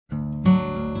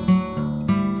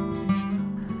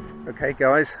Okay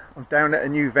guys, I'm down at a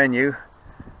new venue,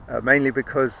 mainly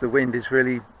because the wind is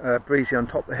really breezy on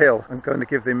top of the hill. I'm going to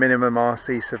give the minimum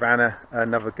RC Savannah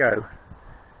another go.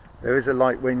 There is a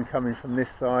light wind coming from this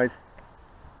side,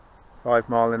 5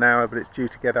 miles an hour, but it's due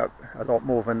to get up a lot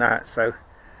more than that. So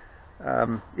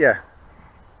yeah,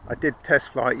 I did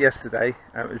test flight yesterday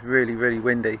and it was really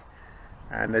windy,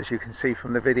 and as you can see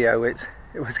from the video, it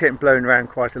was getting blown around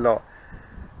quite a lot.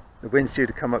 The wind's due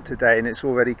to come up today and it's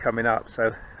already coming up,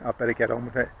 so I better get on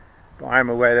with it. But I am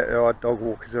aware that there are dog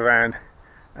walkers around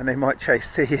and they might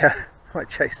chase the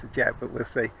jet, but we'll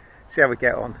see how we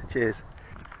get on. Cheers.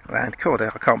 And God, I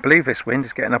can't believe this wind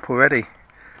is getting up already.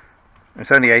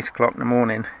 It's only 8 o'clock in the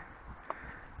morning,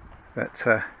 but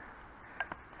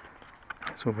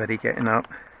it's already getting up.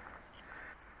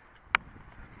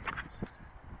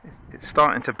 It's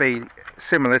starting to be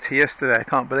similar to yesterday. I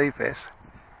can't believe this.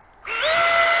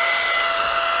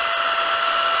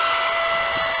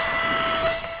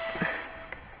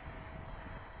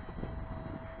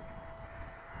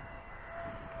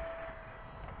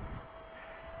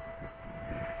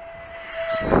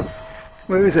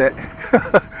 Where is it?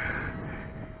 I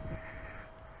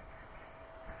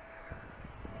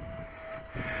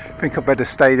think I better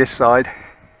stay this side.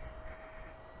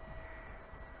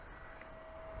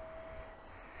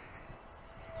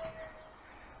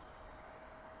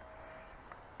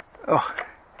 Oh.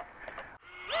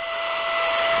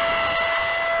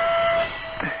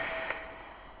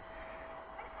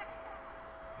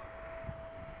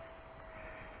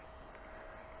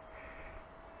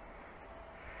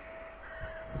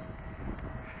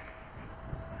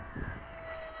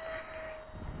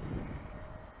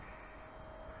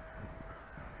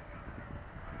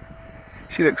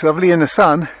 She looks lovely in the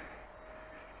sun.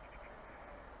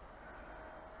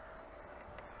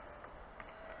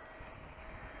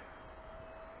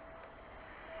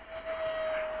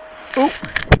 Oh!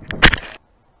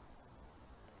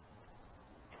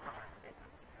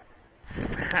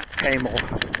 My hat came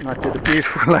off and I did a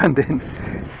beautiful landing.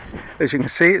 As you can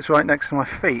see, it's right next to my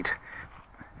feet.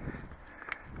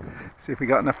 See if we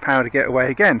got enough power to get away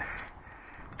again.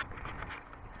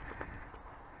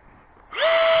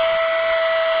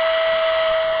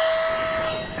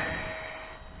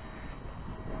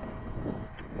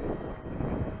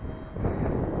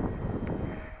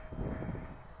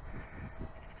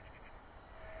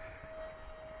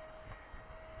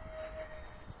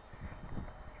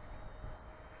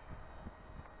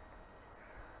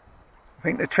 I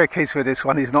think the trick is with this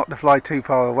one is not to fly too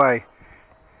far away.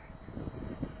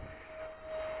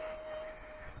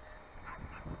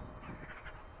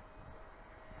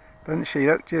 Doesn't she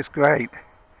look just great?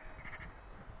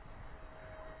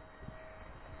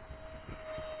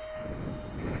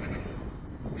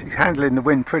 She's handling the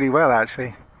wind pretty well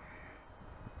actually.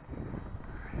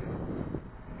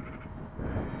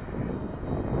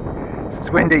 It's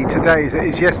as windy today as it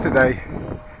is yesterday.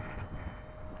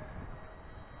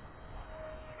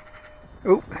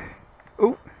 Oh,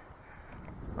 oh,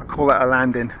 I call that a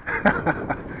landing.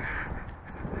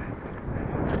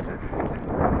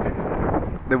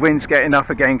 The wind's getting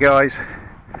up again, guys,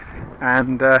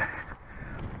 and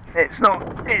it's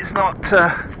not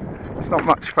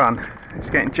much fun. It's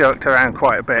getting jerked around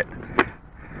quite a bit.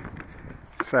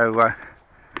 So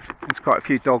there's quite a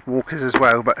few dog walkers as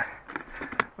well, but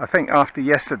I think after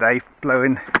yesterday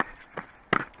flying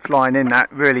in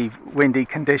that really windy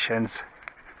conditions,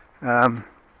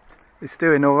 it's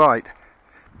doing all right.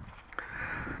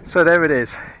 So there it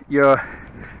is, your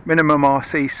minimum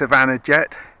RC Savannah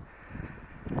jet.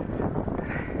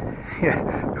 Yeah,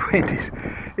 the wind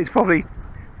is probably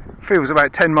feels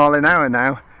about 10 miles an hour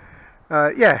now.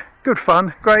 Yeah, good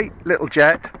fun, great little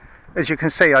jet. As you can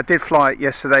see, I did fly it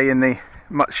yesterday in the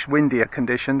much windier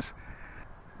conditions,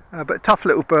 but tough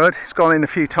little bird. It's gone in a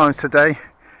few times today.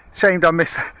 Shame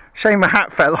my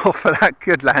hat fell off for that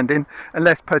good landing,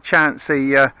 unless perchance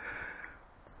the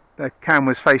cam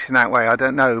was facing that way, I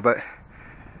don't know, but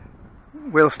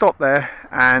we'll stop there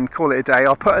and call it a day.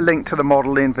 I'll put a link to the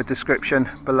model in the description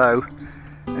below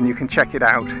and you can check it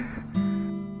out.